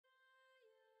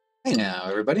Hey now,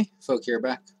 everybody. Folk here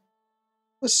back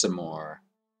with some more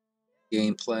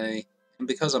gameplay. And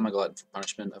because I'm a glutton for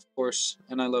punishment, of course,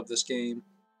 and I love this game,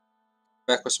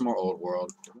 back with some more Old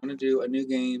World. I'm going to do a new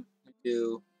game,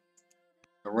 do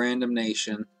a random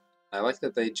nation. I like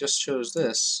that they just chose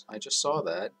this. I just saw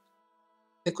that.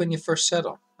 Pick when you first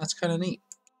settle. That's kind of neat.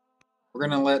 We're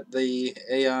going to let the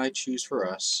AI choose for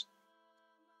us.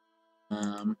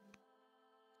 Um,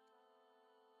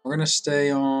 we're going to stay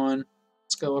on,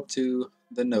 let's go up to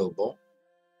the Noble.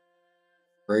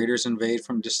 Raiders invade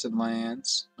from distant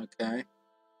lands. Okay.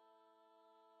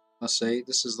 Let's say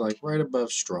this is like right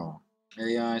above strong.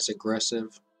 AI is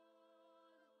aggressive.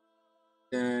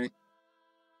 Okay.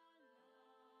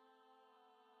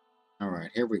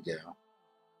 Alright, here we go.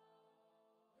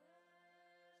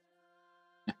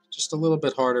 Just a little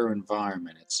bit harder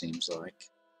environment, it seems like.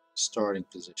 Starting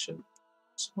position.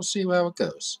 So we'll see how it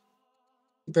goes.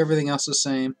 Keep everything else the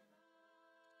same.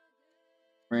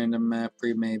 Random map,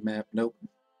 pre-made map. Nope.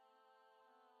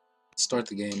 Let's start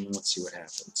the game and let's see what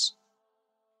happens.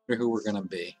 Wonder who we're gonna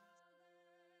be.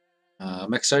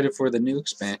 I'm excited for the new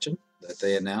expansion that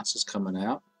they announced is coming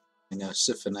out. I know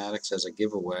Civ Fanatics has a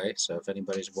giveaway, so if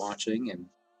anybody's watching and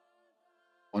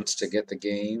wants to get the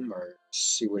game or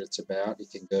see what it's about, you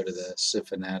can go to the Civ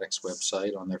Fanatics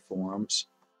website on their forums.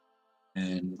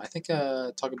 And I think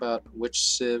talk about which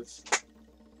Civ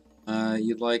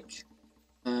you'd like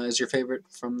is your favorite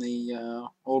from the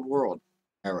Old World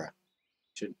era.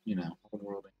 Old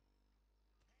World.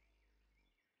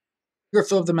 You are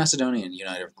Philip the Macedonian,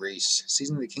 Uniter of Greece.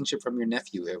 Seizing the kingship from your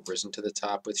nephew, you have risen to the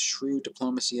top with shrewd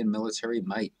diplomacy and military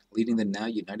might, leading the now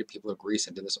united people of Greece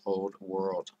into this old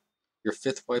world. Your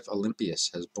fifth wife, Olympias,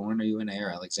 has borne you an heir,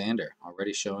 Alexander,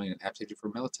 already showing an aptitude for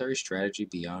military strategy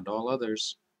beyond all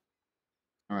others.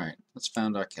 Alright, let's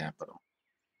found our capital.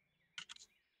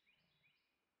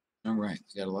 Alright,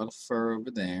 we got a lot of fur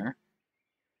over there.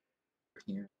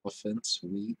 Here, elephants,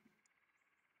 wheat,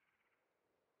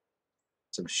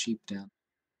 some sheep down.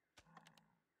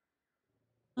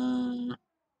 Uh,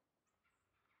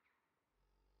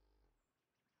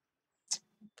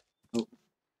 oh,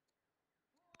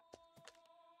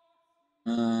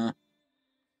 uh,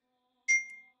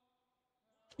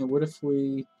 what if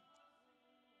we,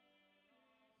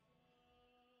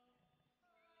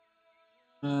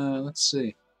 let's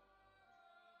see.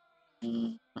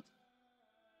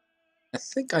 I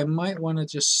think I might want to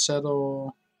just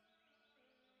settle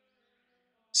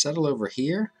over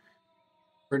here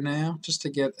for now, just to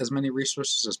get as many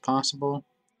resources as possible.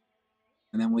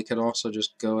 And then we could also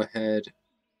just go ahead,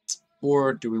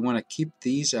 or do we want to keep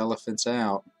these elephants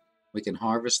out? We can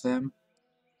harvest them.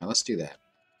 Now let's do that.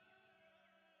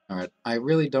 Alright, I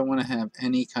really don't want to have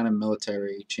any kind of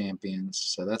military champions,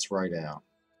 so that's right out.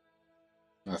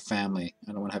 A family.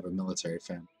 I don't want to have a military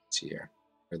family here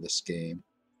for this game.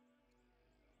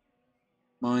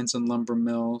 Mines and lumber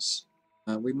mills.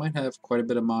 We might have quite a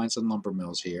bit of mines and lumber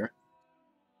mills here.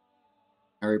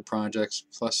 Area projects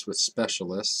plus with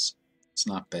specialists. It's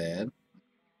not bad.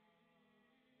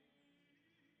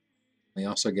 We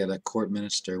also get a court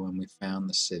minister when we found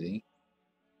the city.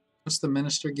 What's the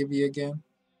minister give you again?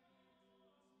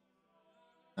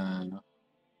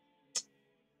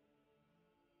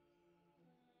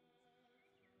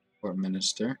 Court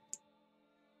minister.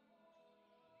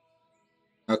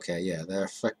 Okay, yeah, that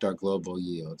affect our global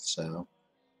yield, so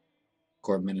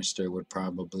court minister would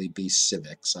probably be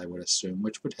civics, I would assume,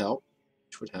 which would help.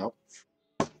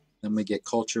 Then we get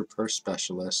culture per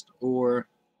specialist, or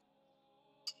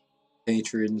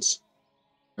patrons,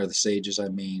 or the sages, I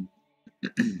mean.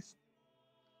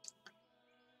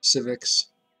 Civics,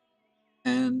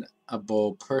 and a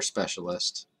bull per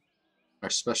specialist.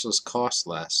 Our specialists cost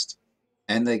less,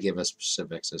 and they give us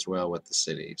civics as well with the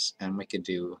cities. And we could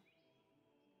do...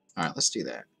 Alright, let's do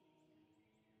that.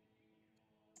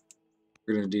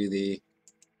 We're going to do the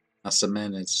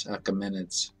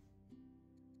Achaemenids.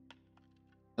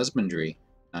 Husbandry.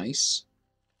 Nice.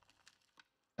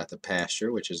 Got the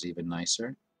pasture, which is even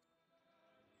nicer.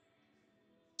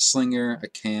 Slinger, a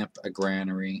camp, a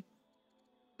granary.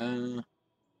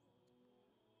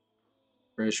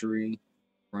 Treasury,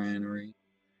 granary.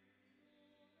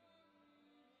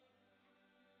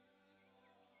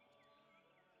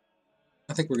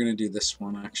 I think we're going to do this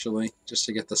one, actually, just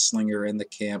to get the slinger and the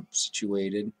camp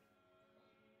situated.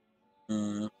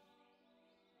 Yeah,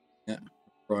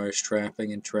 requires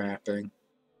trapping and trapping.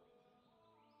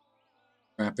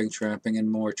 Trapping, and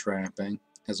more trapping.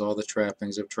 Has all the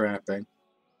trappings of trapping.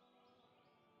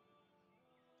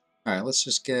 Alright, let's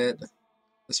just get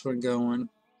this one going.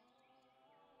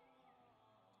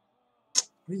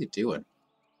 What are you doing?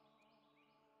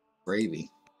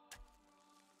 Gravy.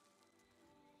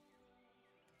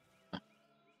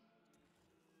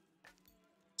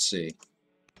 see.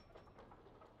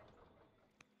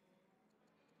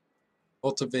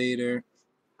 Cultivator.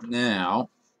 Now,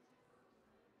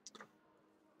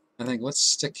 I think let's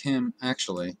stick him.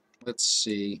 Actually, let's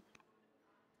see.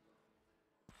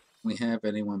 We have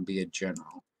anyone be a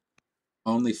general.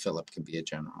 Only Phillip can be a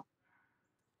general.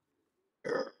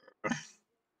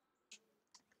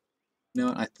 You know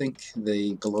what? I think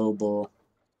the global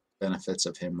benefits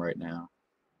of him right now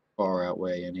far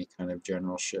outweigh any kind of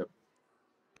generalship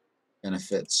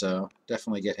benefit, so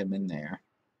definitely get him in there.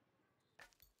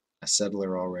 A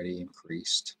settler already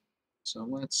increased. So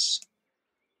let's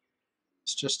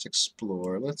just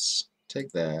explore. Let's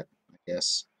take that, I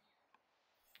guess.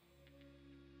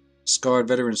 Scarred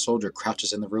veteran soldier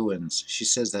crouches in the ruins. She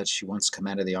says that she once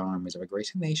commanded the armies of a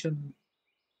great nation.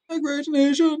 A great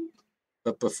nation!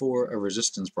 But before a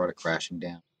resistance brought it crashing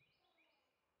down.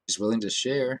 She's willing to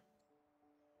share.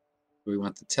 Do we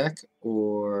want the tech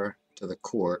or to the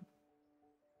court?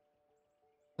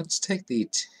 Let's take the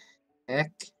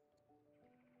tech.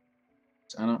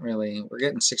 I don't really... We're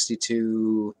getting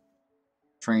 62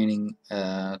 training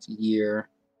a year.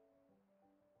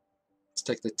 Let's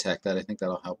take the tech. I think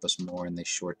that'll help us more in the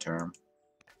short term.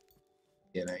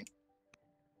 Getting.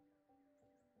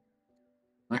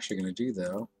 I'm actually going to do,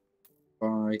 though,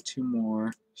 buy 2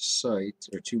 more sites,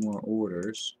 or 2 more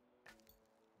orders.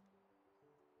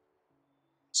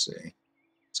 Let's see.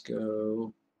 Let's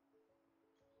go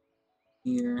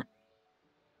here.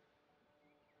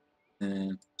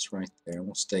 And it's right there.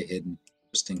 We'll stay hidden,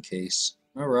 just in case.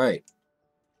 Alright.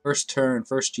 First turn,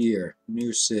 first year.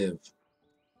 New Civ.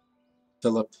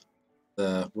 Phillip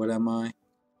the... What am I?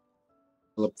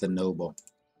 Phillip the Noble.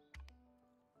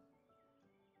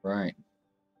 Right.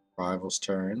 Rivals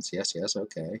turns. Yes, yes,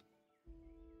 okay.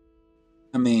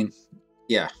 I mean,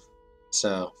 yeah.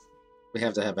 So, we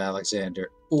have to have Alexander.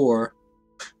 Or,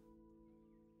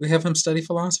 we have him study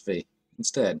philosophy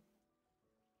instead.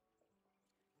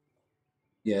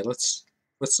 Yeah, let's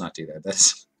not do that.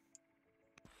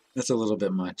 That's a little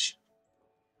bit much.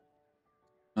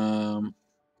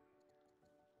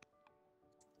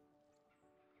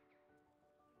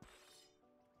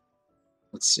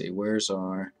 Let's see, where's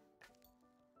our...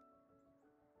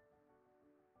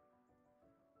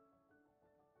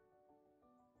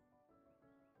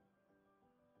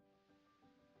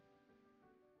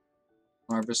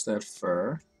 Harvest that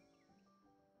fur.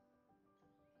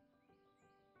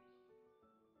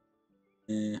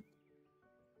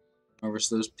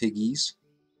 Harvest those piggies.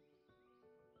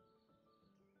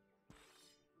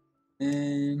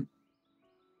 And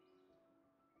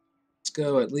let's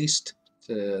go at least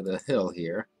to the hill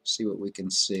here. See what we can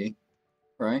see.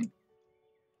 Right?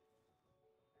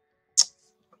 I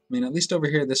mean, at least over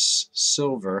here, this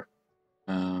silver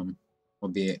will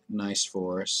be nice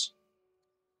for us.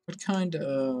 What kind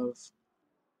of...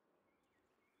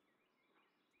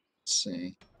 Let's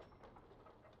see.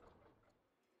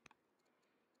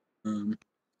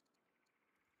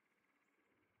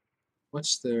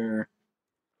 What's their...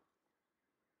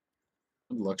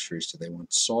 What luxuries do they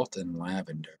want? Salt and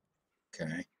lavender.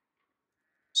 Okay.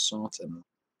 Salt and...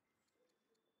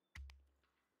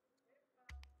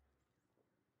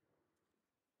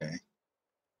 Okay.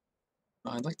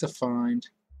 I'd like to find...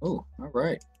 Oh,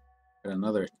 alright. Got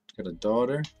another... Got a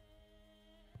daughter.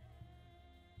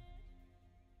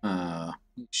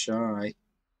 Shy.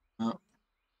 Oh. At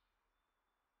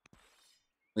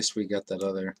least we got that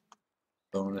other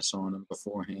bonus on him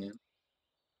beforehand.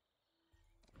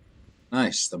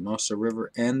 Nice. The Mosa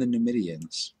River and the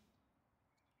Numidians.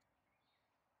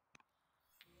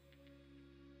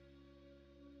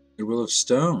 Goodwill of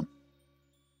Stone.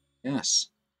 Yes.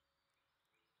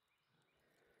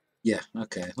 Yeah,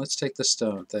 okay. Let's take the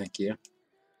stone, thank you.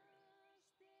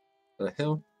 The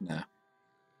hill? No.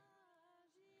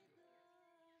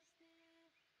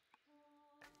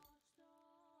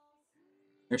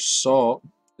 There's salt.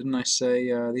 Didn't I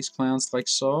say these clowns like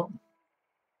salt?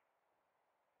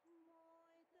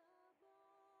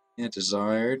 Yeah,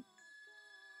 desired.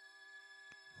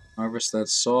 Harvest that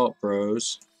salt,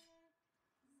 bros.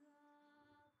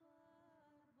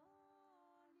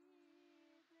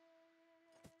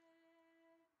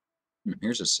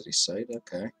 Here's a city site,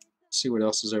 okay. See what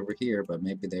else is over here, but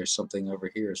maybe there's something over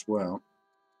here as well.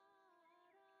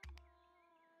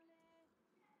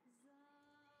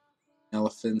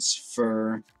 Elephant's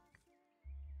fur.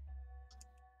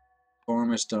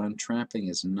 Farm is done. Trapping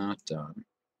is not done.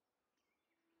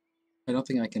 I don't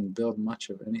think I can build much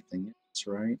of anything else,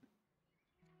 right?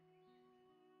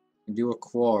 I can do a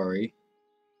quarry,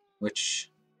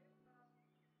 which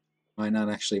might not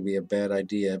actually be a bad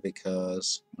idea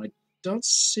because I don't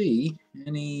see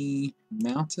any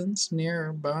mountains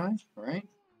nearby, right?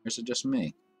 Or is it just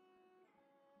me?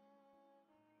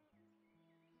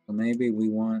 So maybe we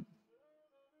want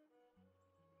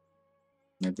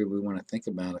to think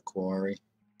about a quarry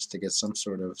just to get some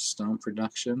sort of stone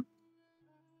production.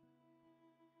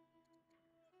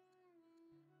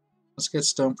 Let's get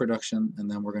stone production, and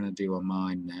then we're going to do a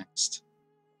mine next.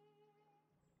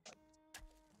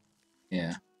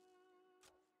 Yeah.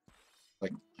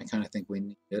 Like, I kind of think we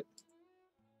need it.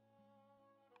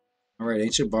 Alright,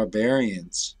 ancient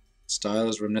barbarians. Style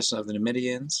is reminiscent of the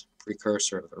Numidians,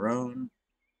 precursor of their own.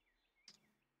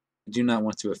 I do not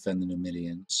want to offend the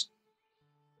Numidians.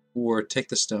 Or take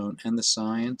the stone and the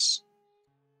science.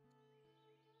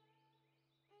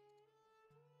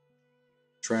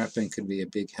 Trapping could be a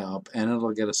big help, and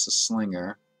it'll get us a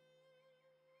slinger.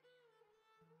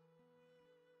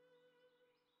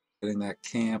 Getting that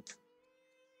camp.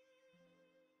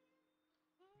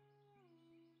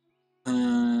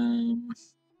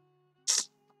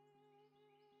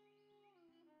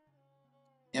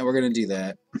 Yeah, we're going to do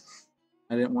that.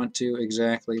 I didn't want to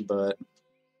exactly, but...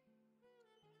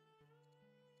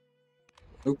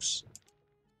 Oops.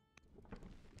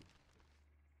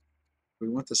 We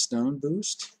want the stone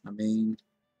boost? I mean,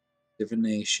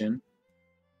 divination.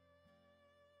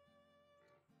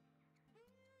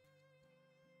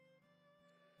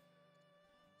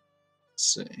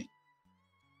 Let's see.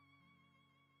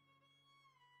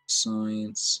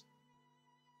 Science.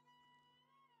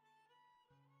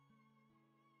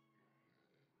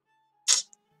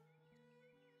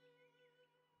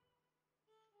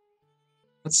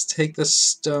 Let's take the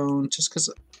stone, just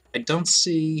because I don't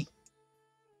see...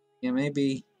 Yeah,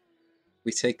 maybe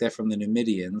we take that from the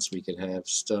Numidians. We could have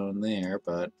stone there,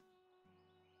 but...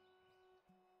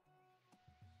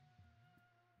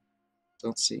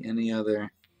 Don't see any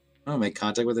other... Oh, make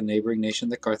contact with a neighboring nation,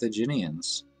 the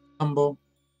Carthaginians. Humble.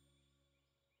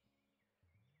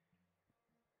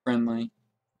 Friendly.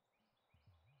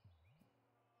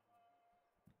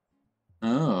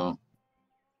 Oh.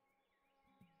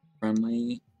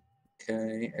 Friendly.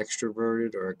 Okay.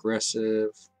 Extroverted or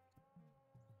aggressive.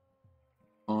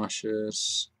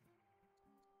 Cautious.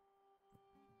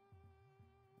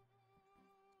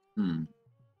 Let's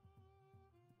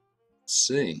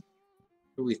see.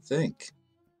 What do we think?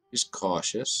 He's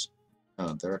cautious.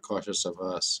 Oh, they're cautious of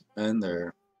us. And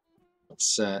they're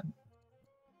upset.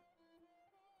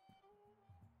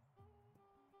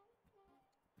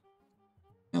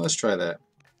 Yeah, let's try that.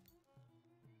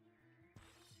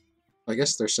 I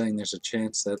guess they're saying there's a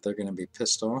chance that they're going to be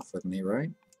pissed off with me,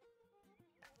 right?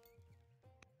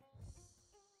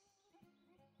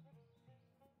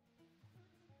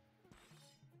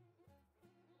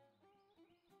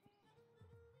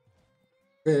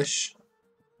 Fish.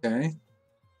 Okay.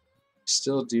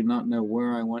 Still do not know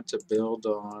where I want to build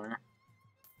our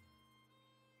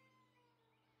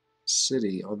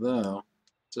city, although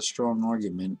it's a strong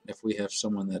argument if we have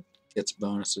someone that gets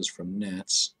bonuses from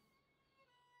nets.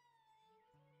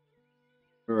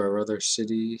 Or our other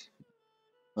city.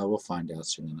 Well, we'll find out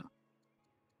soon enough.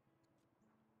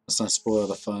 Let's not spoil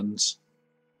the funds.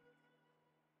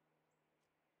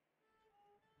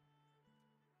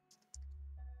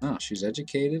 Oh, she's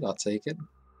educated. I'll take it.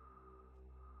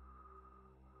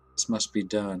 This must be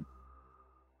done.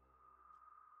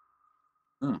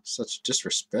 Oh, such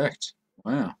disrespect.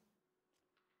 Wow.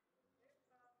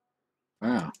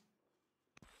 Wow.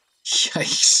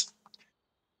 Yikes.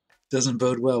 Doesn't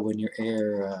bode well when your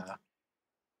heir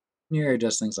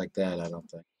does things like that, I don't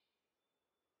think.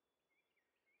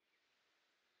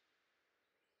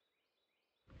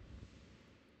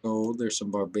 Gold, there's some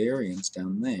barbarians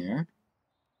down there.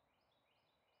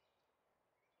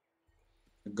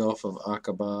 The Gulf of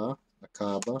Aqaba.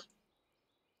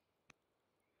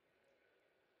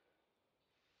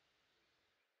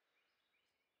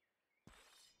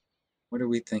 What are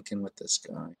we thinking with this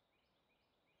guy?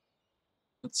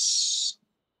 It's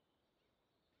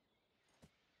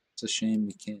a shame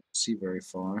we can't see very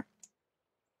far.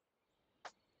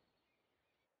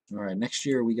 Alright, next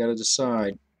year we gotta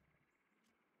decide.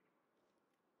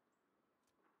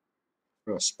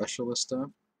 Throw a specialist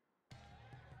up.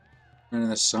 And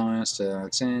the science to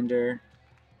Alexander.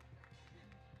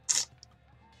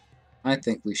 I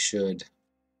think we should.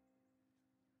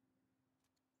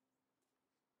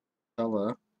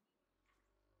 Pella.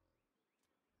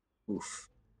 Oof.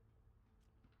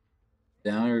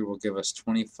 Dowry will give us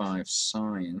 25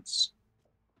 science.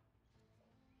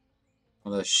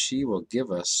 Although she will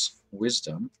give us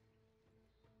wisdom.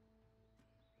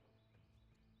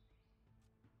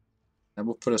 That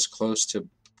will put us close to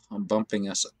bumping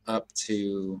us up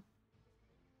to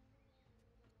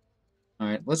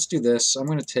Alright, let's do this. I'm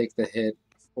going to take the hit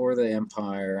for the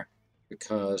Empire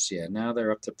because, yeah, now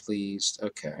they're up to pleased.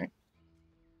 Okay.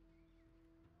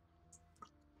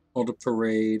 Hold a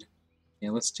parade.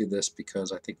 Yeah, let's do this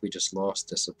because I think we just lost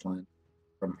discipline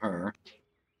from her.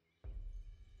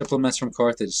 Diplomats from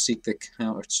Carthage seek the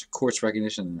court's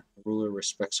recognition. The ruler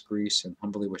respects Greece and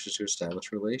humbly wishes to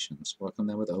establish relations. Welcome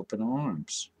them with open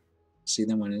arms. See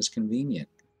them when it is convenient.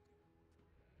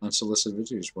 Unsolicited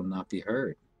visitors will not be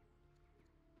heard.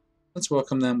 Let's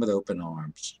welcome them with open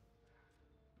arms.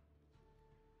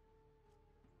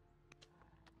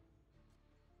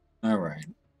 Alright,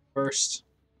 first,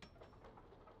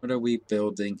 what are we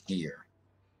building here?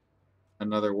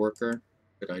 Another worker?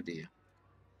 Good idea.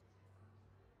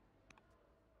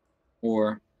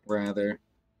 Or, rather,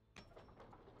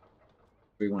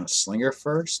 we want a slinger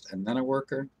first and then a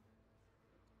worker?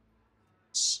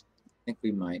 I think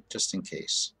we might, just in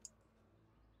case.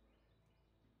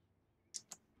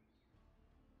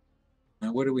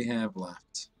 Now, what do we have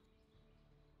left?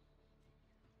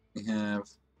 We have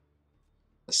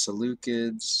the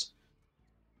Seleucids,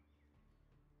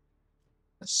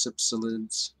 the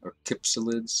Cypselids, or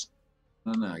Kypselids.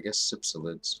 I don't know, I guess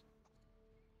Cypselids.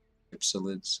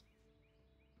 Kypselids.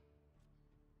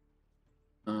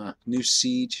 New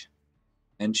siege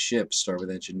and ships start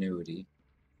with ingenuity.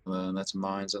 That's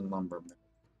mines and lumber.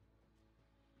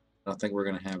 I don't think we're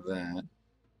going to have that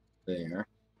there.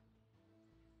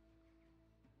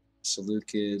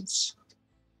 Seleucids.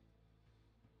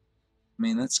 I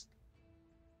mean, that's...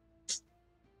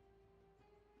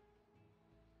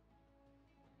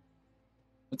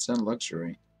 What's that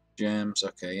luxury? Gems,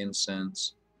 okay,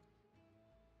 incense.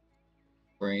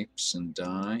 Grapes and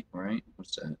dye, right?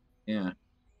 What's that? Yeah.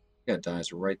 Got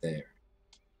dyes right there.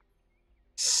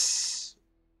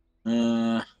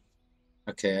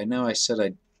 Okay, I know I said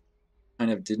I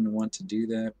kind of didn't want to do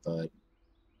that, but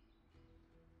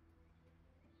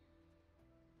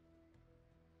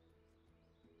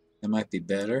it might be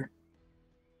better.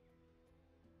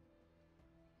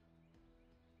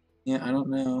 Yeah, I don't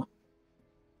know.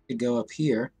 We could go up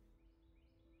here.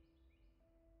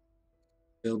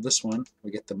 Build this one. We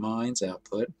get the mines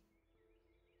output.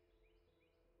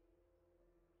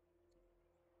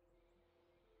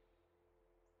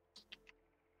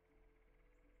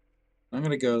 I'm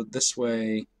going to go this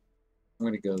way. I'm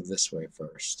going to go this way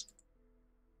first.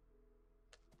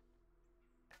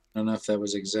 I don't know if that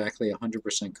was exactly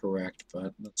 100% correct,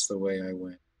 but that's the way I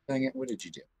went. Dang it, what did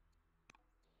you do?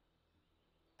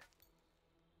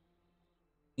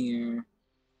 Here.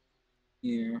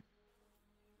 Here.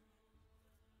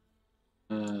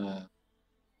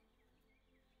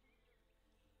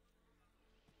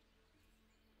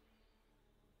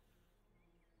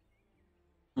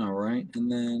 Alright,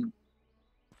 and then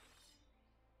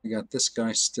we got this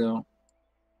guy still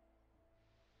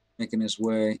making his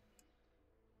way.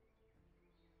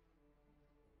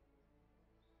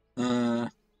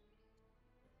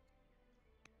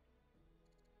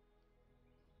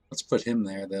 Let's put him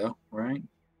there, though, right?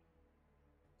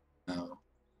 No.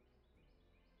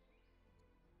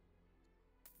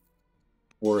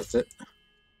 Worth it, I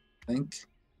think.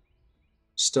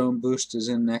 Stone Boost is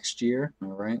in next year.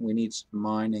 Alright, we need some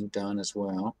mining done as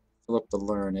well. Phillip the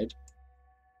Learned.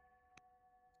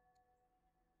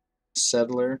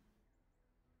 Settler.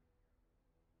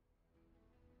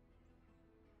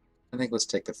 I think let's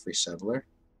take the free settler.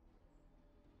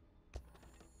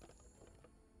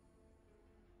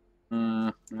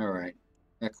 Alright.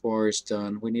 That quarry's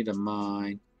done. We need a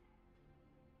mine.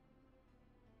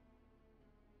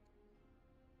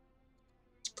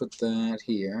 Let's put that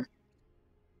here.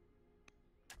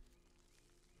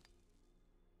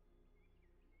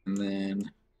 And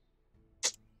then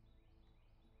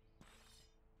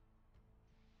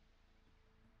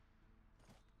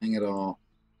hang it all.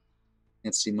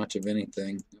 Can't see much of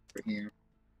anything over here.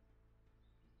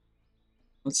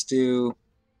 Let's do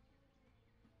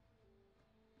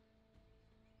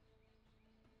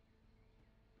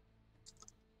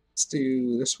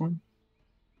this one.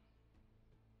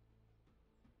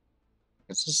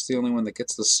 This is the only one that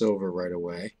gets the silver right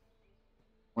away.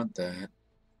 Want that.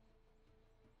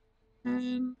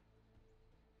 And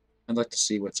I'd like to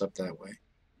see what's up that way.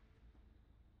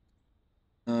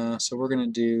 So we're going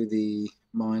to do the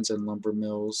mines and lumber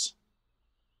mills.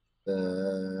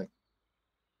 The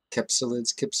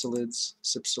Kypselids,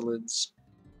 Cypselids.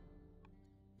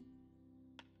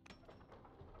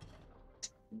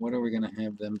 What are we going to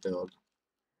have them build?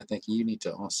 I think you need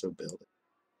to also build a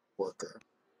worker.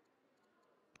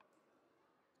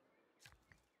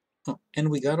 Oh,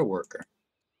 and we got a worker.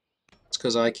 It's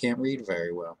because I can't read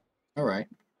very well. Alright.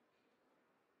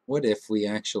 What if we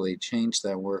actually change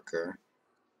that worker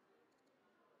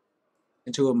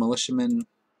into a militiaman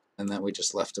and then we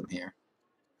just left him here?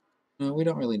 No, we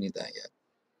don't really need that yet.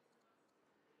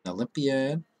 An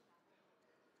Olympiad.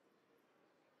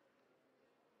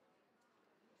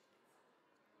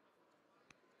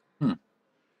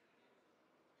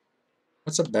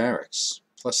 What's a barracks?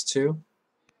 +2?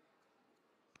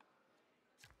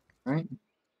 Right?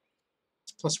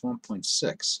 It's plus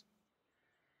 1.6.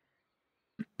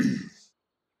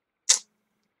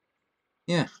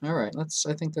 Yeah, alright,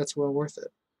 I think that's well worth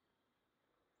it.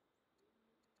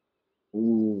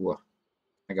 Ooh,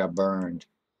 I got burned.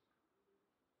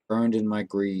 Burned in my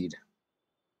greed.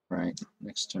 Right,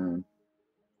 next turn.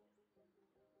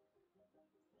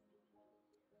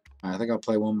 I think I'll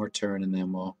play one more turn and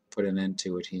then we'll put an end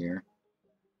to it here.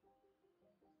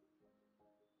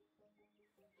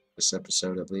 This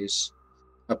episode, at least.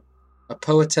 A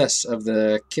poetess of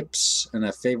the Kips and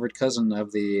a favored cousin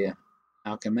of the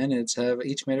Alcamenids have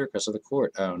each made a request of the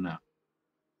court. Oh no.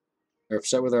 They're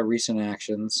upset with our recent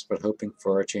actions, but hoping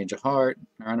for a change of heart,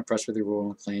 are unimpressed with your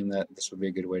rule and claim that this would be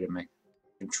a good way to make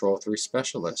control 3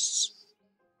 specialists.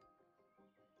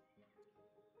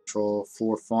 Control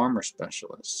 4 farmer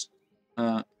specialists.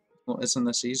 Well, isn't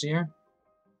this easier?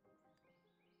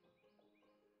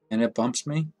 And it bumps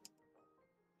me?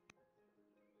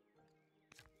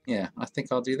 Yeah, I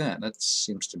think I'll do that. That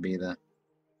seems to be a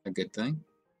good thing.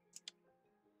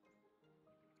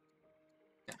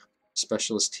 Yeah.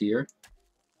 Specialist here,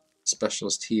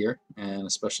 and a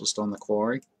specialist on the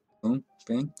quarry. Boom,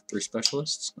 bing, 3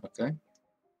 specialists. Okay.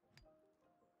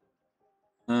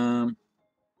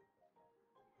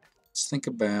 Let's think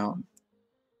about.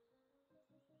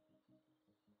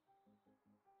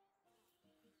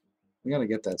 We gotta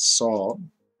get that salt.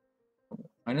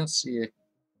 I don't see a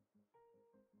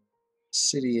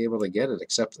city able to get it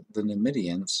except the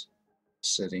Numidians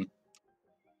city.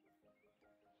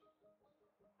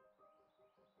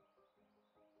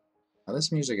 Now,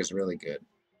 this music is really good.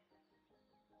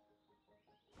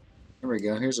 Here we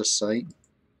go. Here's a site.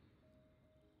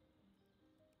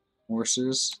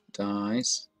 Horses,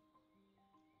 dies.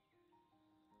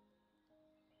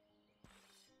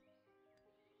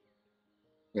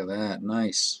 Look at that.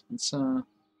 Nice. Let's, what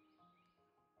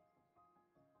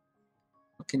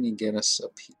can you get us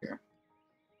up here?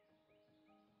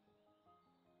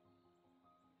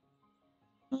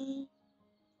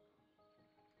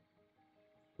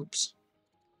 Oops.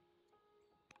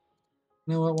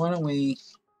 You know what? Why don't we?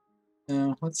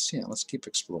 Let's keep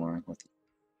exploring with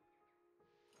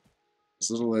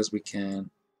as little as we can.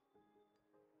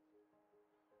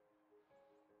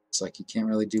 It's like you can't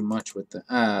really do much with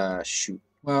the shoot.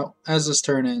 Well, as this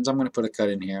turn ends, I'm gonna put a cut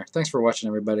in here. Thanks for watching,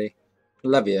 everybody.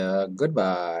 Love ya.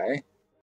 Goodbye.